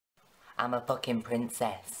I'm a fucking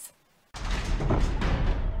princess.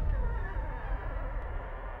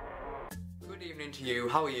 Good evening to you,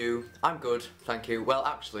 how are you? I'm good, thank you. Well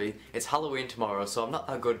actually, it's Halloween tomorrow, so I'm not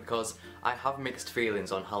that good because I have mixed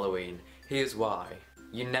feelings on Halloween. Here's why.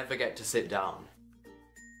 You never get to sit down.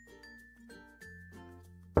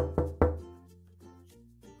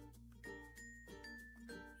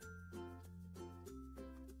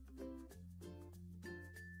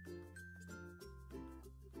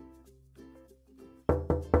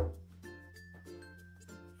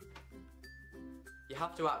 You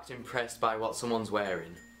have to act impressed by what someone's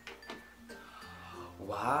wearing.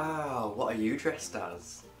 Wow, what are you dressed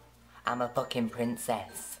as? I'm a fucking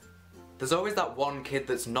princess. There's always that one kid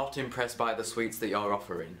that's not impressed by the sweets that you're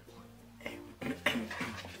offering.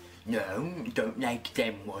 No, don't like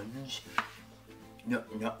them ones. No,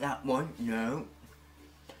 not that one, no.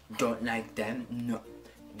 Don't like them, not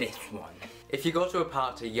this one. If you go to a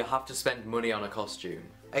party, you have to spend money on a costume.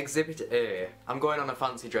 Exhibit A. I'm going on a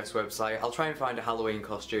fancy dress website. I'll try and find a Halloween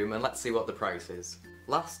costume and let's see what the price is.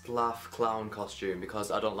 Last laugh clown costume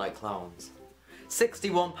because I don't like clowns.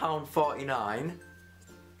 £61.49.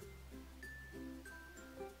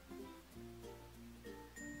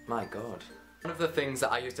 My god. One of the things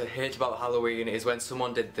that I used to hate about Halloween is when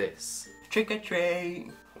someone did this. Trick or treat.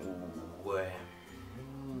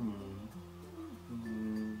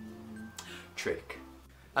 Trick.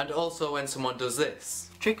 And also when someone does this.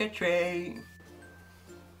 Trick or treat.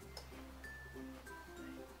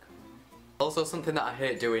 Also something that I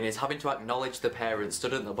hate doing is having to acknowledge the parents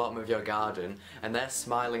stood at the bottom of your garden and they're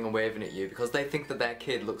smiling and waving at you because they think that their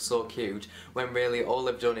kid looks so cute when really all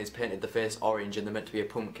they've done is painted the face orange and they're meant to be a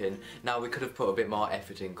pumpkin. Now we could have put a bit more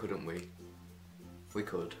effort in, couldn't we? We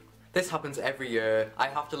could. This happens every year. I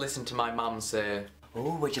have to listen to my mum say,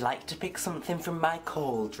 "Oh, would you like to pick something from my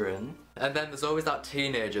cauldron?" And then there's always that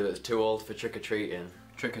teenager that's too old for trick-or-treating.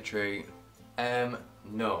 Trick-or-treat.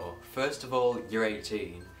 No. First of all, you're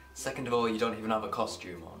 18. Second of all, you don't even have a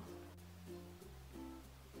costume on.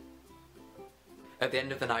 At the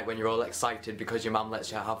end of the night when you're all excited because your mum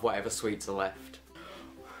lets you have whatever sweets are left.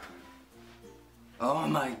 Oh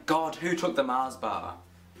my god, who took the Mars bar?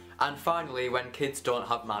 And finally, when kids don't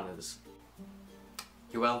have manners.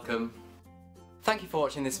 You're welcome. Thank you for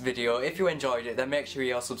watching this video. If you enjoyed it, then make sure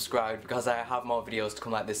you're subscribed because I have more videos to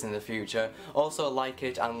come like this in the future. Also like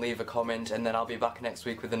it and leave a comment and then I'll be back next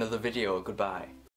week with another video. Goodbye.